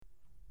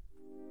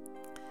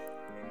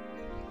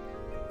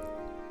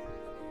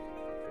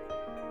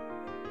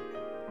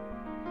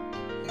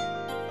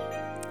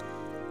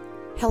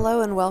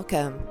Hello and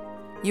welcome.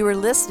 You are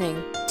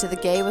listening to the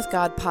Gay with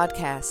God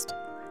podcast,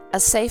 a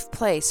safe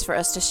place for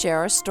us to share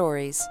our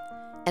stories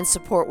and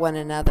support one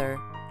another.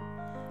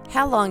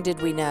 How long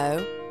did we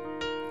know?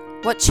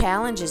 What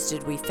challenges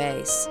did we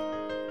face?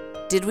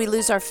 Did we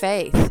lose our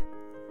faith?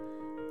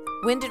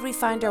 When did we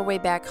find our way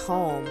back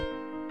home?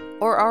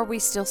 Or are we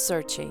still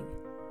searching?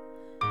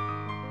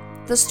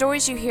 The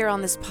stories you hear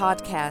on this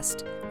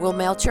podcast will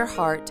melt your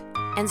heart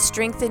and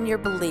strengthen your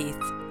belief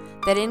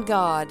that in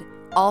God,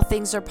 all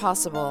things are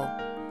possible,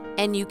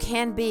 and you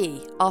can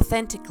be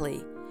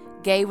authentically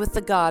gay with the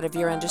God of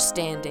your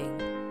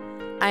understanding.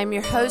 I am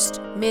your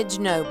host, Midge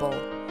Noble,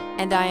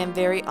 and I am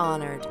very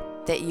honored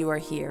that you are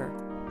here.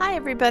 Hi,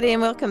 everybody,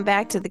 and welcome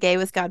back to the Gay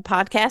with God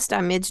podcast.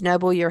 I'm Midge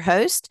Noble, your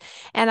host,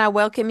 and I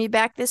welcome you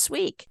back this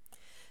week.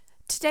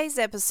 Today's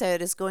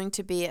episode is going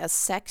to be a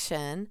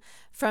section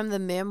from the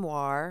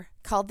memoir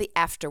called the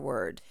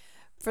Afterword.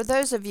 For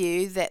those of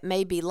you that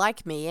may be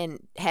like me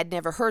and had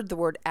never heard the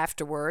word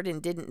afterword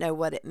and didn't know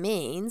what it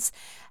means,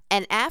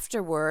 an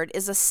afterword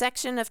is a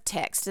section of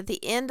text at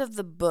the end of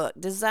the book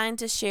designed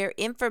to share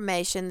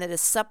information that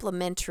is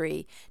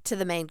supplementary to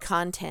the main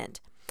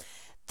content.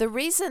 The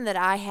reason that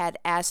I had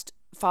asked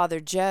Father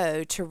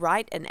Joe to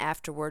write an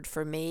afterword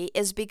for me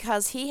is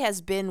because he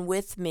has been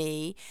with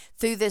me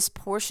through this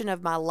portion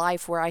of my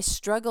life where I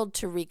struggled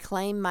to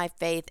reclaim my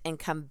faith and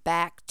come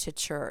back to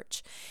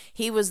church.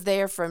 He was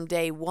there from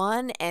day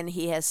one, and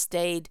he has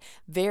stayed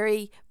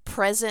very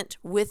present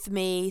with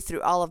me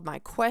through all of my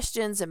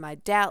questions and my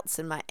doubts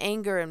and my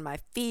anger and my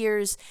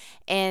fears,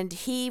 and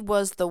he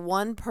was the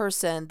one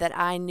person that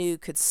I knew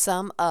could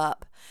sum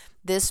up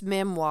this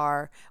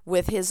memoir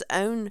with his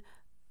own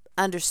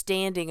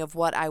understanding of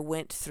what I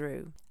went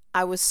through.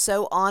 I was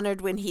so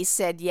honored when he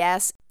said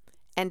yes,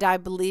 and I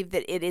believe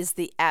that it is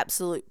the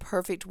absolute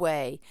perfect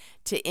way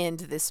to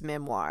end this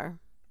memoir.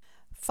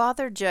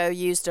 Father Joe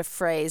used a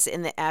phrase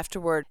in the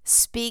afterword,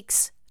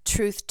 speaks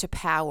truth to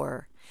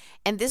power.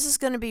 And this is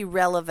going to be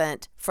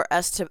relevant for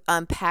us to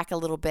unpack a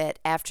little bit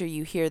after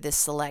you hear this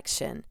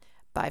selection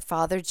by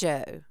Father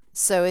Joe.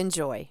 So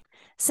enjoy.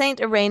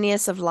 Saint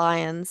Irenaeus of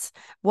Lyons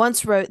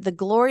once wrote, "The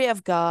glory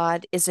of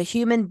God is a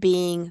human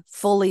being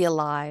fully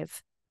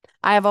alive."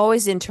 I have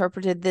always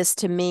interpreted this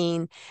to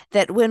mean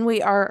that when we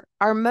are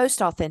our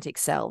most authentic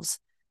selves,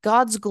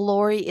 God's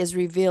glory is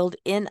revealed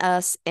in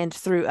us and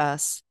through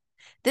us.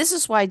 This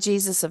is why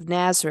Jesus of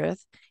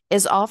Nazareth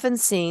is often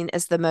seen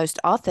as the most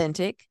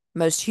authentic,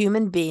 most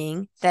human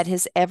being that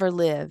has ever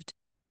lived,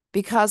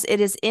 because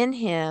it is in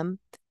him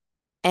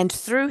and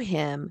through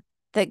him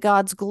that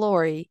God's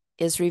glory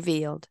is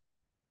revealed.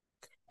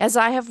 As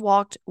I have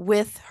walked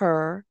with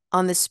her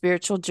on this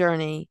spiritual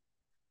journey,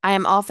 I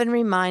am often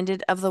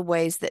reminded of the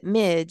ways that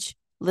Midge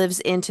lives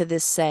into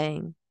this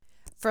saying.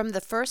 From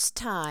the first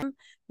time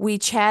we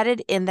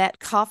chatted in that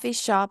coffee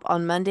shop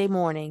on Monday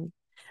morning,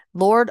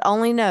 Lord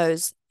only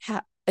knows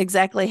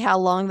exactly how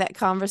long that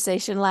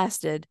conversation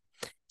lasted,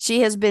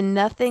 she has been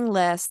nothing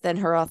less than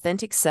her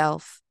authentic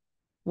self,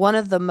 one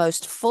of the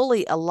most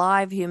fully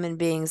alive human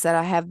beings that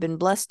I have been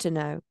blessed to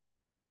know.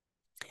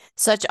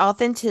 Such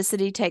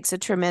authenticity takes a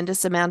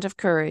tremendous amount of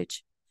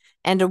courage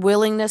and a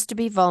willingness to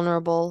be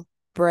vulnerable,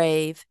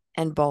 brave,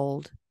 and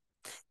bold.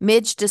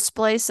 Midge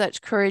displays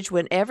such courage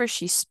whenever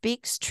she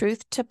speaks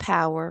truth to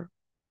power,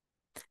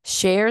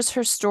 shares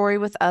her story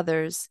with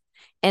others,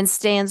 and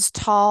stands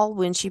tall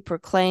when she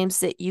proclaims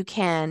that you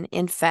can,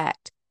 in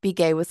fact, be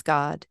gay with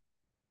God.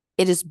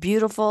 It is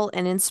beautiful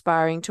and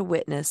inspiring to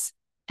witness,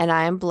 and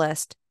I am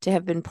blessed to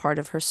have been part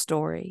of her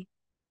story.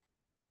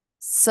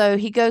 So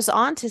he goes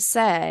on to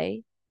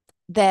say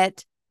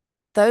that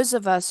those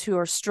of us who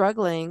are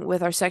struggling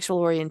with our sexual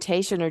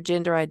orientation or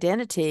gender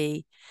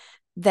identity,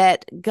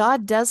 that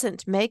God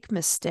doesn't make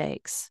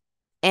mistakes,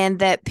 and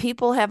that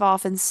people have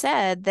often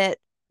said that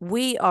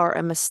we are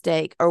a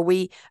mistake, or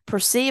we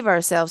perceive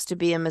ourselves to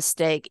be a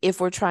mistake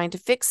if we're trying to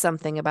fix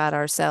something about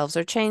ourselves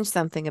or change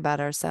something about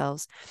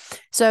ourselves.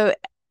 So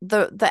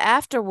the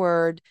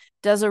afterword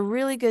does a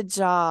really good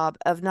job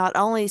of not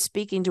only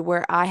speaking to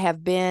where I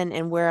have been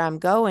and where I'm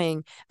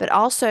going, but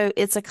also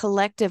it's a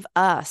collective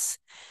us.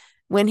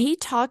 When he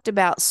talked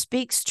about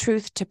speaks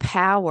truth to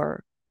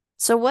power,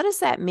 so what does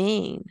that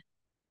mean?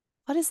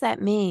 What does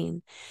that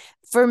mean?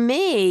 For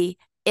me,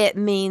 it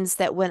means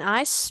that when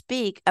I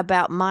speak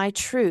about my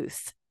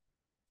truth,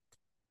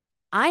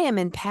 I am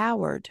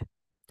empowered,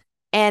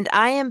 and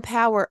I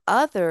empower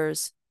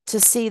others to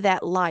see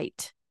that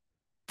light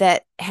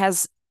that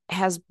has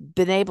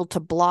been able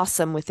to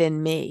blossom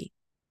within me.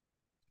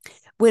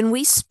 When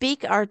we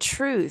speak our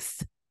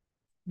truth,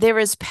 there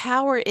is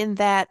power in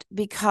that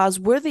because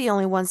we're the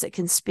only ones that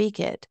can speak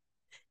it.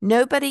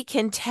 Nobody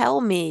can tell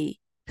me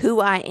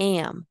who I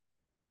am.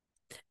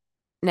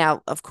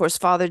 Now, of course,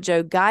 Father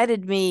Joe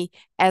guided me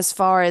as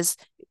far as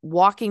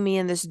walking me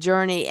in this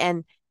journey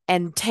and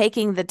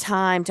taking the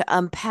time to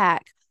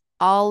unpack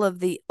all of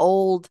the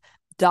old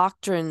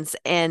doctrines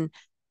and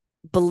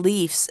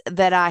beliefs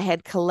that I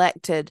had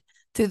collected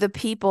through the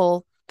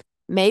people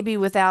maybe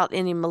without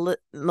any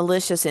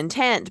malicious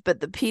intent, but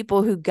the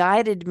people who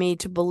guided me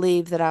to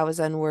believe that I was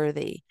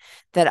unworthy,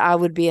 that I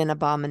would be an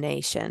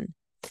abomination.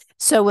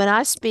 So when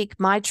I speak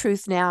my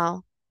truth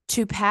now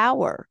to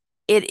power,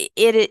 it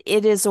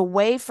is a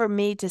way for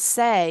me to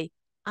say,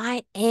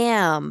 I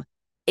am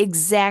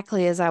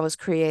exactly as I was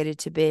created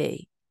to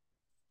be.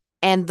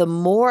 And the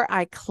more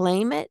I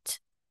claim it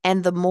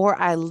and the more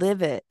I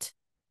live it,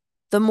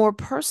 the more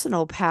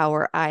personal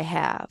power I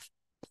have.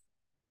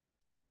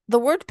 The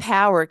word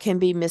power can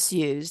be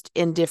misused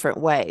in different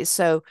ways.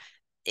 So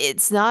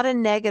it's not a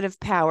negative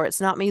power.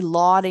 It's not me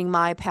lauding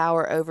my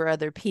power over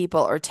other people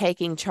or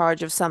taking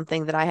charge of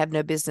something that I have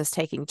no business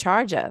taking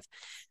charge of.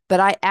 But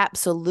I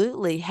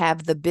absolutely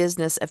have the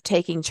business of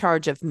taking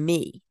charge of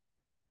me,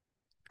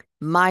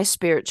 my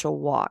spiritual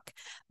walk,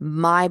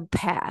 my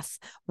path,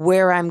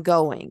 where I'm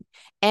going,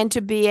 and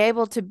to be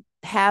able to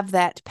have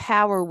that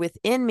power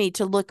within me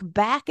to look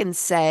back and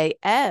say,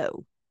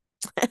 oh,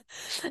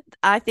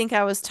 I think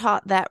I was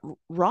taught that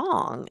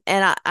wrong.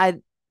 And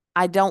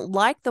I don't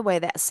like the way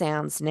that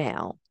sounds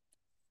now.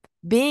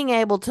 Being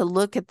able to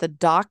look at the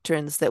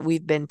doctrines that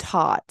we've been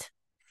taught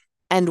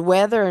and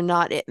whether or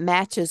not it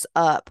matches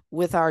up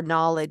with our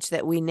knowledge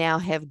that we now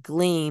have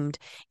gleaned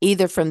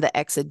either from the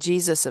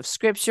exegesis of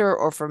scripture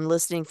or from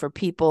listening from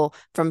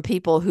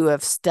people who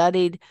have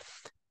studied,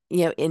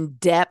 in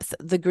depth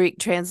the Greek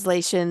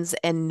translations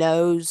and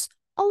knows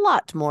a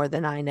lot more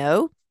than I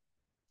know.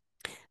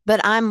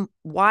 But I'm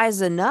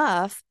wise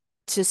enough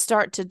to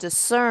start to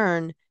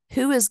discern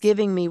who is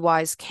giving me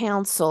wise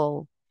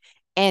counsel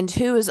and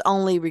who is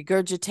only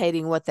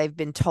regurgitating what they've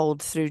been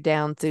told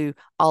down through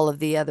all of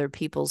the other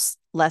people's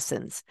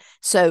lessons.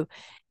 So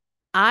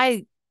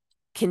I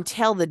can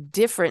tell the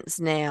difference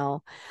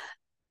now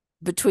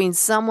between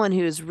someone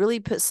who has really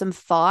put some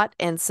thought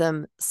and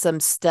some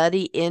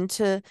study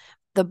into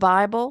the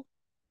Bible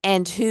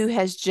and who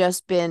has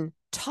just been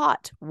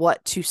taught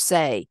what to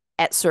say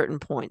at certain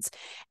points.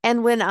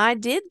 And when I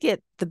did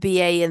get the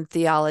BA in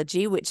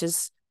theology, which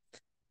is,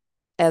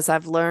 as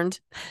I've learned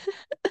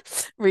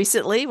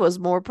recently, was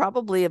more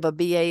probably of a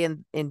BA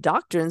in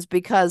doctrines,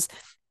 because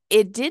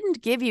it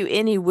didn't give you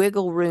any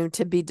wiggle room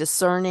to be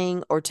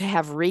discerning or to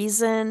have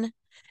reason,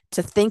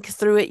 to think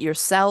through it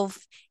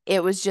yourself.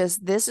 It was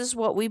just, this is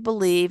what we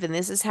believe, and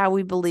this is how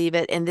we believe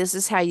it, and this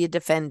is how you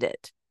defend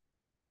it.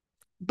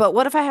 But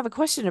what if I have a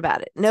question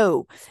about it?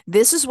 No,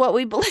 this is what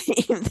we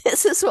believe.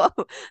 This is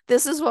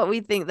what we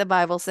think the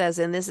Bible says,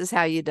 and this is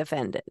how you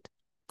defend it.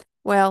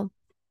 Well,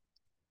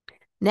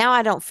 now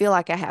I don't feel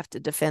like I have to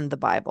defend the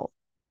Bible.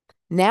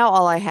 Now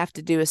all I have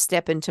to do is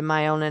step into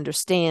my own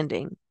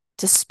understanding,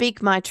 to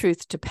speak my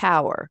truth to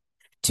power,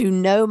 to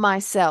know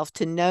myself,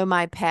 to know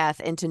my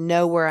path, and to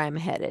know where I'm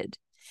headed.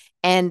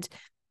 And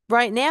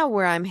right now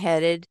where I'm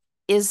headed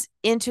is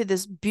into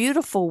this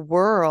beautiful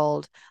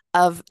world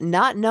of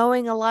not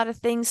knowing a lot of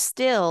things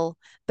still,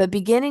 but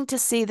beginning to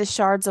see the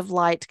shards of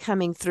light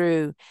coming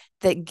through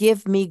that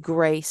give me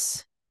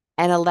grace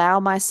and allow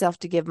myself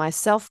to give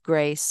myself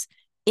grace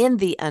in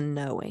the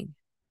unknowing.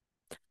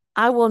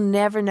 I will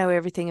never know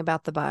everything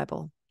about the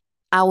Bible.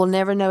 I will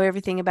never know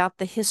everything about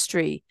the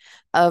history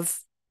of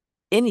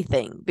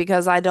anything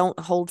because I don't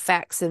hold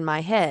facts in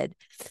my head,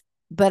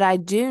 but I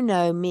do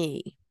know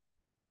me.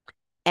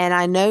 And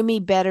I know me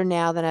better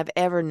now than I've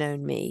ever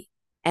known me.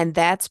 And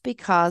that's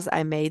because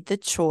I made the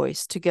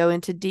choice to go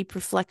into deep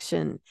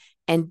reflection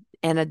and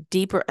a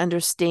deeper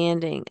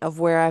understanding of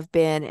where I've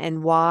been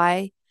and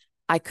why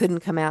I couldn't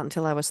come out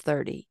until I was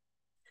 30.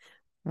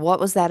 What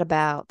was that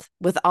about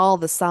with all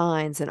the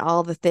signs and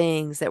all the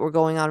things that were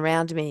going on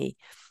around me?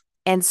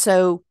 And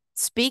so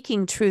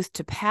speaking truth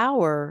to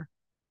power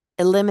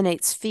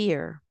eliminates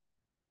fear.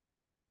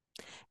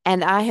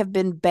 And I have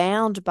been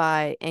bound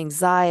by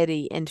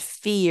anxiety and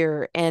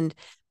fear and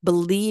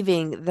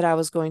believing that I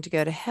was going to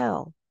go to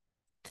hell.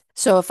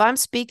 So if I'm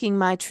speaking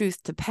my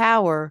truth to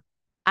power,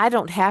 I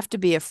don't have to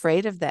be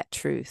afraid of that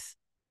truth.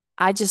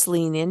 I just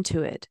lean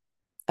into it.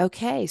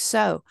 Okay,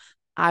 so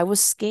I was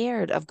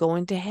scared of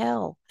going to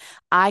hell.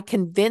 I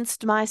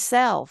convinced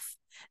myself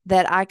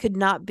that I could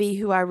not be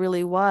who I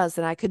really was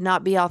and I could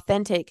not be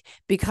authentic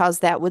because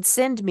that would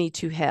send me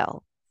to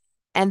hell.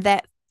 And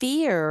that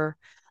fear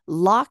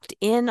locked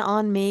in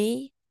on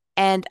me,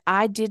 and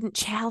I didn't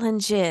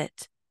challenge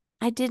it.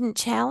 I didn't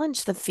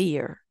challenge the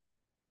fear.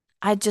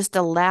 I just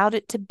allowed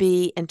it to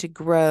be and to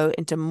grow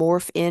and to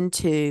morph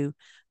into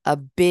a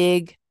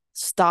big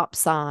stop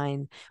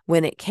sign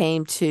when it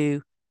came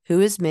to who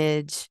is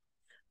Midge?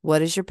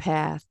 What is your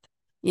path?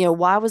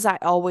 Why was I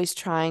always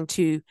trying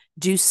to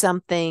do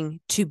something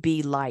to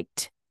be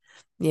liked?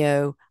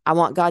 I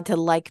want God to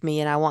like me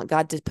and I want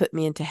God to put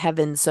me into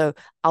heaven, so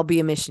I'll be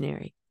a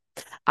missionary.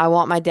 I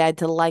want my dad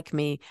to like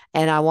me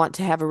and I want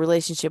to have a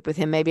relationship with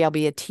him. Maybe I'll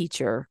be a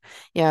teacher.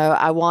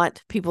 I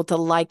want people to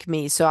like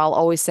me. So I'll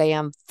always say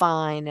I'm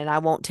fine and I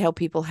won't tell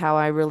people how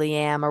I really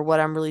am or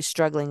what I'm really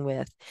struggling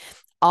with.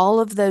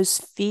 All of those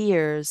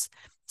fears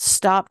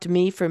stopped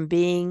me from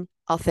being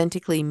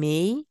authentically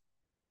me.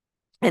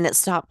 And it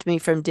stopped me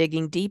from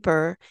digging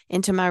deeper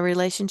into my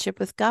relationship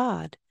with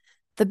God.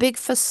 The big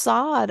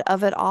facade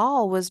of it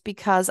all was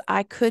because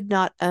I could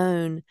not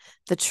own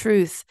the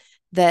truth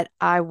that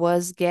I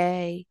was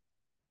gay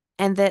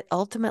and that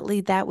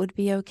ultimately that would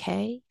be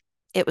okay.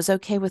 It was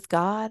okay with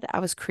God. I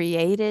was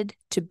created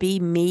to be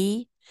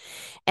me.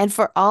 And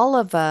for all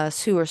of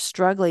us who are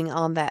struggling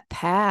on that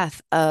path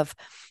of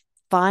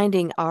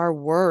finding our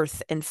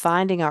worth and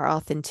finding our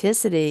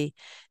authenticity,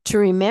 to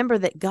remember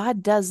that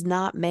God does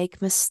not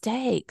make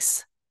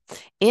mistakes.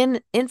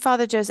 In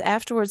Father Joe's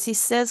Afterwards, he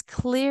says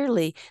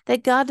clearly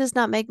that God does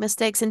not make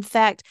mistakes. In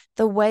fact,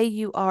 the way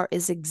you are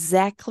is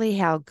exactly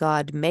how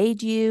God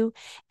made you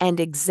and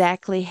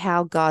exactly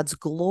how God's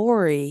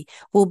glory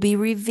will be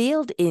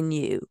revealed in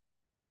you.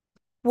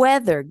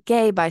 Whether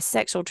gay,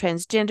 bisexual,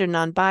 transgender,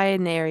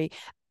 non-binary,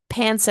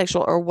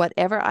 pansexual, or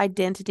whatever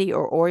identity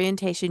or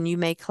orientation you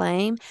may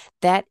claim,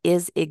 that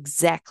is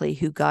exactly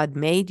who God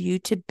made you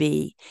to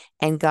be.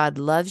 And God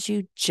loves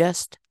you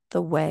just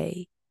the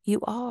way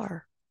you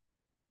are.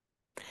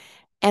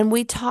 And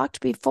we talked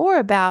before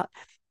about,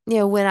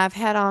 when I've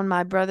had on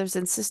my brothers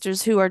and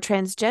sisters who are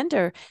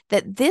transgender,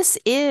 that this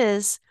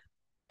is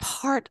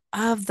part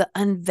of the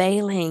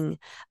unveiling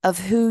of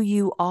who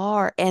you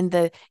are and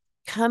the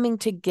coming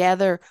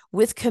together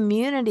with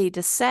community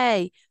to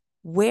say,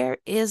 where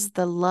is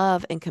the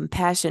love and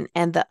compassion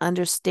and the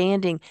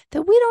understanding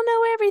that we don't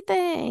know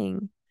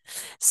everything?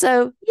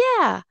 So,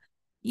 yeah,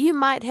 you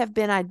might have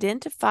been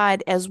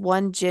identified as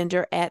one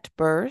gender at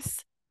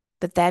birth,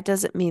 but that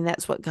doesn't mean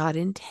that's what God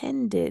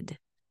intended.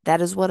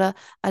 That is what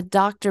a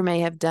doctor may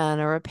have done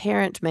or a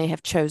parent may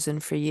have chosen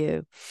for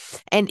you.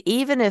 And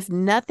even if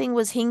nothing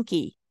was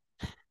hinky,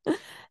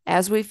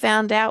 as we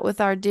found out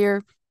with our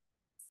dear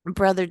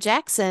brother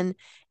Jackson,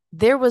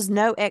 there was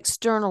no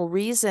external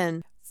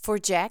reason for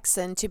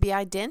Jackson to be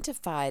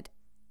identified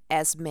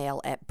as male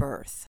at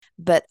birth.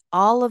 But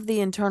all of the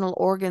internal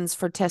organs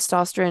for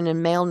testosterone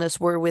and maleness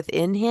were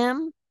within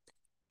him,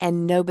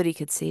 and nobody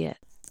could see it.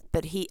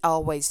 But he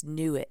always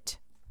knew it.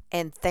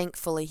 And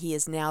thankfully, he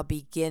is now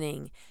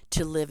beginning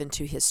to live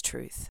into his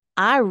truth.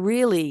 I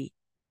really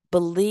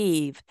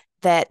believe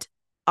that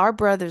our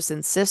brothers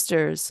and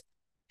sisters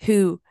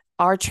who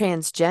are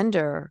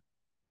transgender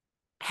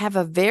have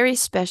a very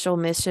special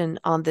mission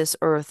on this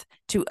earth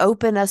to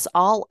open us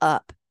all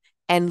up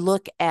and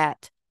look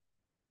at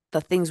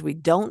the things we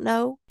don't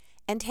know.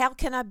 And how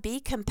can I be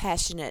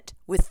compassionate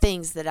with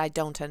things that I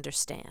don't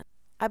understand?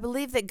 I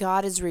believe that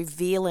God is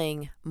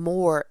revealing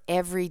more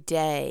every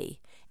day.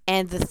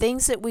 And the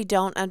things that we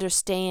don't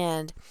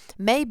understand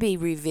may be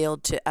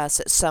revealed to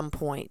us at some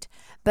point.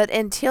 But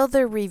until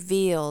they're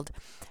revealed,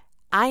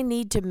 I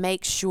need to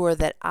make sure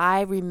that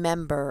I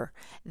remember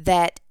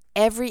that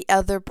every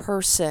other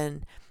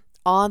person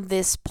on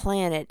this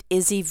planet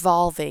is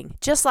evolving,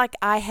 just like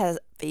I have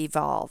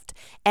evolved.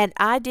 And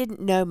I didn't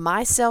know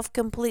myself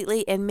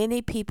completely, and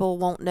many people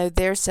won't know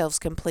themselves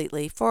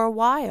completely for a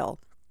while.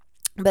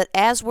 But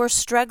as we're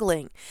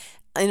struggling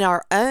in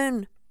our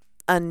own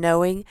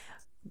unknowing,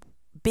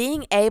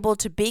 being able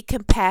to be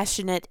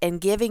compassionate and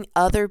giving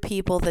other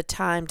people the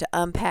time to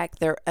unpack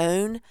their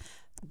own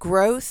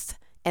growth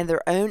and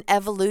their own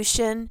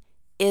evolution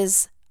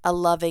is a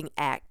loving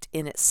act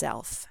in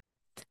itself.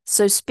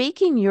 So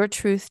speaking your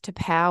truth to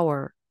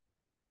power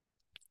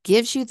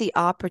gives you the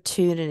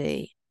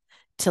opportunity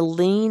to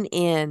lean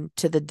in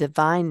to the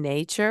divine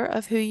nature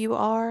of who you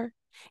are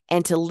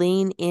and to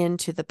lean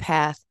into the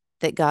path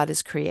that God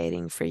is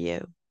creating for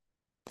you,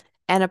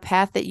 and a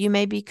path that you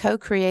may be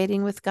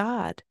co-creating with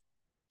God.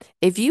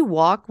 If you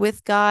walk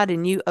with God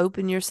and you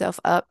open yourself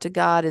up to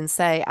God and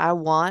say, I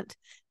want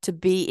to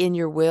be in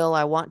your will,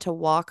 I want to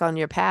walk on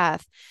your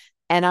path,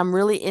 and I'm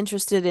really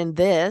interested in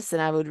this,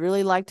 and I would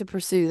really like to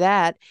pursue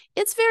that,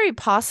 it's very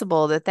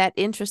possible that that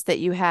interest that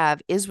you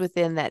have is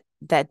within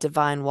that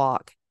divine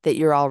walk that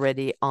you're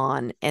already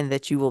on and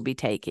that you will be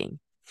taking.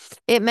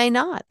 It may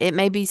not. It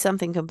may be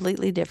something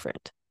completely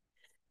different.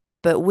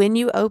 But when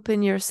you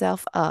open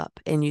yourself up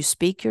and you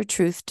speak your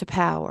truth to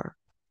power,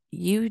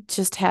 you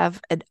just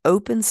have an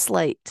open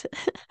slate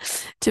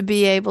to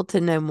be able to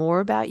know more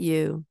about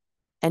you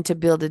and to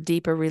build a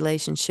deeper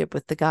relationship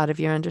with the God of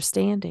your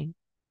understanding.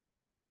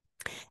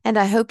 And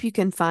I hope you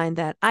can find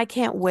that. I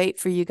can't wait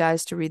for you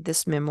guys to read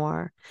this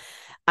memoir.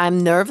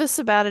 I'm nervous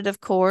about it, of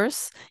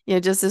course.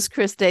 Just as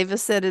Chris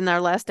Davis said in our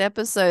last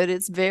episode,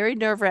 it's very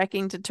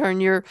nerve-wracking to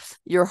turn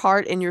your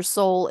heart and your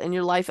soul and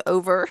your life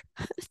over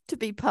to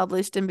be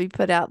published and be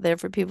put out there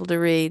for people to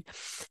read.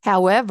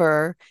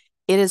 However,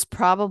 it is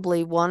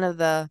probably one of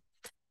the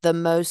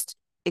most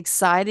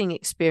exciting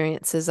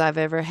experiences I've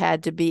ever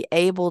had, to be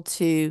able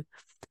to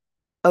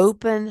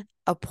open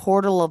a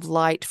portal of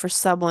light for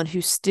someone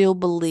who still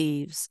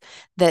believes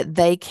that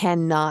they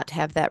cannot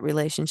have that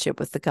relationship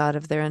with the God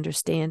of their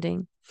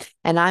understanding.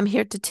 And I'm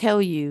here to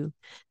tell you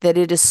that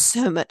it is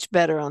so much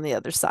better on the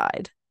other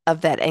side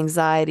of that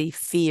anxiety,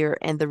 fear,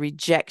 and the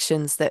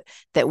rejections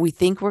that we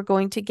think we're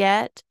going to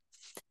get.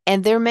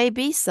 And there may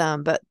be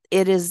some, but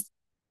it is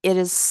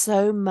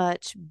so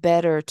much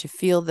better to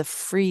feel the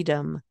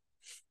freedom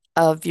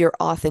of your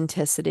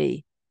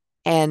authenticity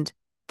and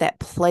that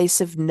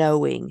place of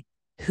knowing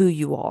who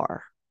you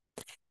are.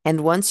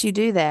 And once you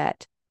do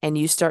that and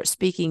you start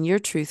speaking your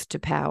truth to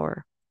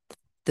power,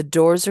 the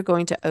doors are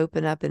going to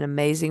open up in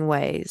amazing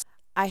ways.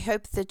 I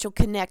hope that you'll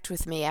connect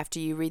with me after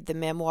you read the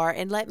memoir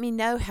and let me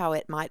know how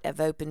it might have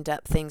opened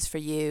up things for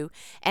you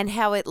and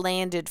how it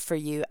landed for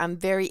you. I'm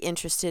very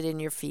interested in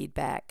your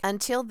feedback.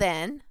 Until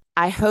then,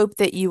 I hope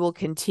that you will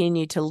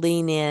continue to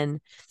lean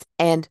in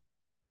and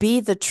be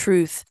the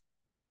truth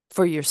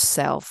for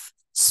yourself.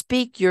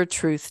 Speak your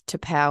truth to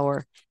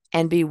power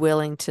and be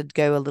willing to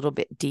go a little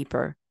bit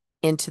deeper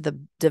into the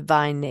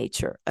divine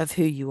nature of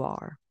who you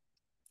are.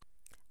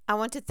 I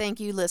want to thank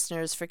you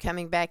listeners for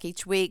coming back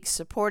each week,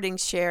 supporting,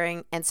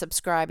 sharing, and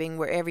subscribing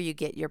wherever you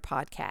get your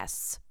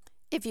podcasts.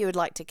 If you would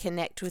like to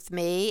connect with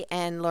me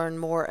and learn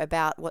more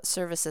about what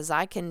services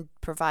I can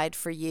provide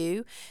for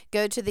you,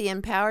 go to the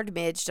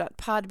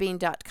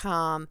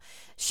empoweredmidge.podbean.com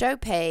show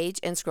page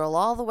and scroll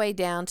all the way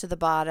down to the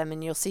bottom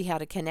and you'll see how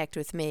to connect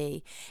with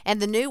me. And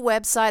the new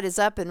website is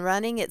up and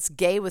running. It's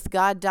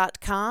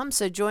gaywithgod.com,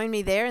 so join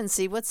me there and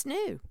see what's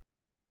new.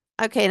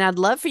 Okay, and I'd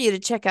love for you to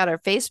check out our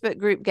Facebook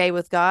group, Gay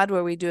with God,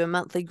 where we do a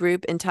monthly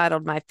group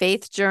entitled My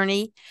Faith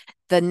Journey.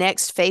 The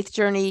next Faith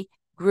Journey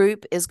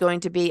group is going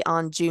to be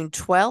on June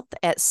 12th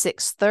at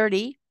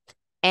 6:30.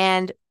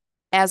 And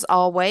as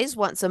always,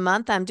 once a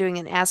month, I'm doing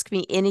an Ask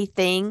Me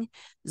Anything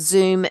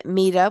Zoom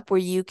meetup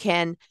where you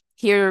can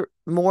hear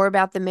more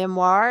about the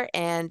memoir,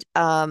 and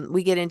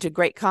we get into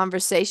great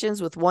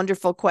conversations with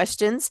wonderful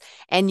questions,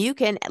 and you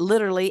can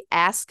literally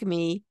ask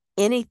me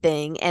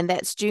anything, and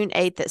that's June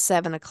 8th at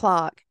 7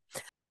 o'clock.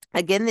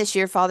 Again, this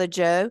year, Father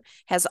Joe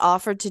has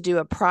offered to do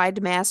a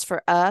Pride Mass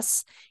for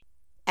us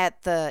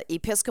at the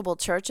Episcopal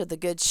Church of the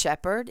Good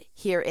Shepherd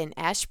here in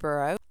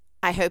Asheboro.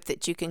 I hope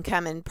that you can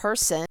come in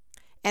person,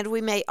 and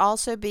we may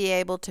also be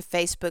able to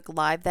Facebook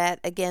Live that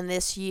again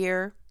this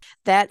year.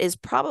 That is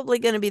probably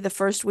going to be the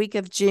first week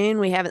of June.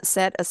 We haven't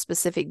set a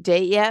specific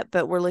date yet,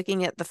 but we're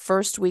looking at the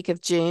first week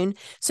of June.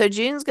 So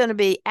June's going to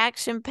be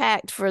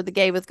action-packed for the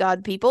Gay with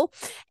God people.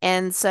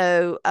 And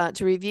so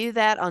to review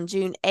that, on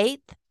June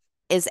 8th,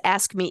 is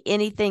Ask Me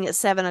Anything at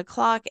 7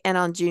 o'clock, and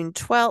on June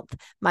 12th,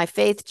 My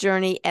Faith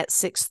Journey at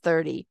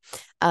 6:30.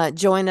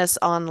 Join us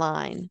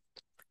online,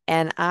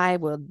 and I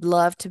would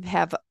love to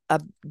have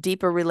a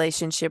deeper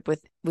relationship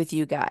with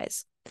you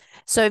guys.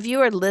 So if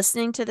you are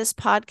listening to this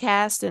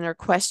podcast and are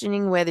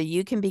questioning whether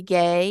you can be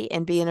gay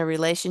and be in a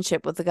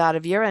relationship with the God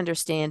of your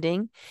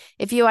understanding,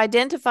 if you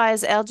identify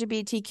as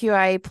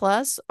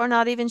LGBTQIA+, or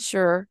not even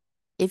sure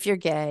if you're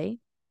gay,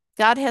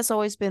 God has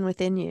always been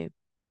within you.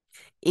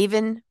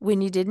 Even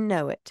when you didn't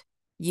know it,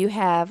 you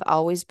have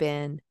always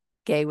been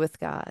gay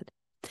with God.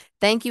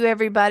 Thank you,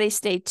 everybody.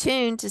 Stay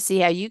tuned to see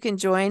how you can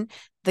join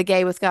the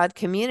Gay with God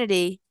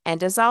community.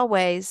 And as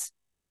always,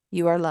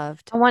 you are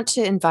loved. I want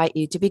to invite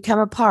you to become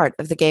a part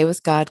of the Gay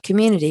with God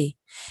community.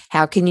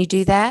 How can you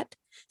do that?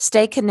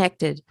 Stay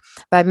connected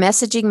by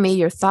messaging me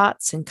your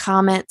thoughts and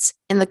comments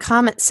in the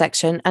comment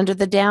section under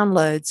the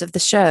downloads of the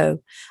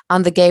show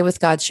on the Gay with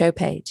God show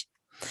page.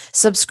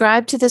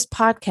 Subscribe to this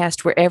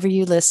podcast wherever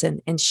you listen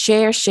and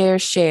share so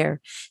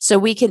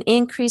we can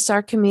increase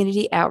our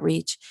community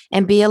outreach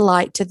and be a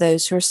light to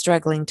those who are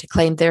struggling to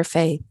claim their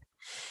faith.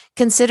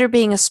 Consider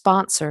being a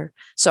sponsor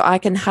so I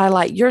can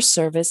highlight your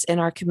service in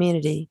our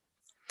community.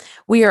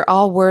 We are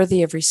all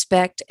worthy of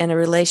respect and a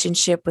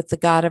relationship with the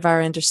God of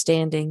our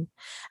understanding.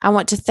 I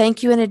want to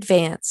thank you in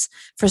advance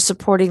for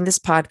supporting this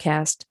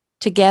podcast.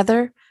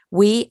 Together,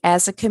 we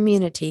as a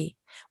community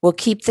will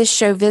keep this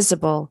show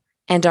visible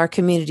and our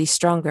community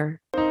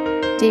stronger.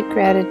 Deep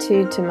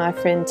gratitude to my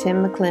friend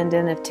Tim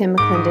McClendon of Tim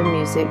McClendon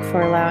Music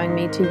for allowing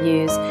me to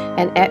use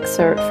an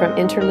excerpt from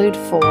Interlude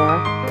 4,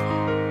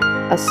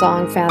 a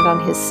song found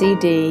on his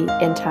CD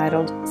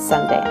entitled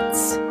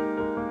Sundance.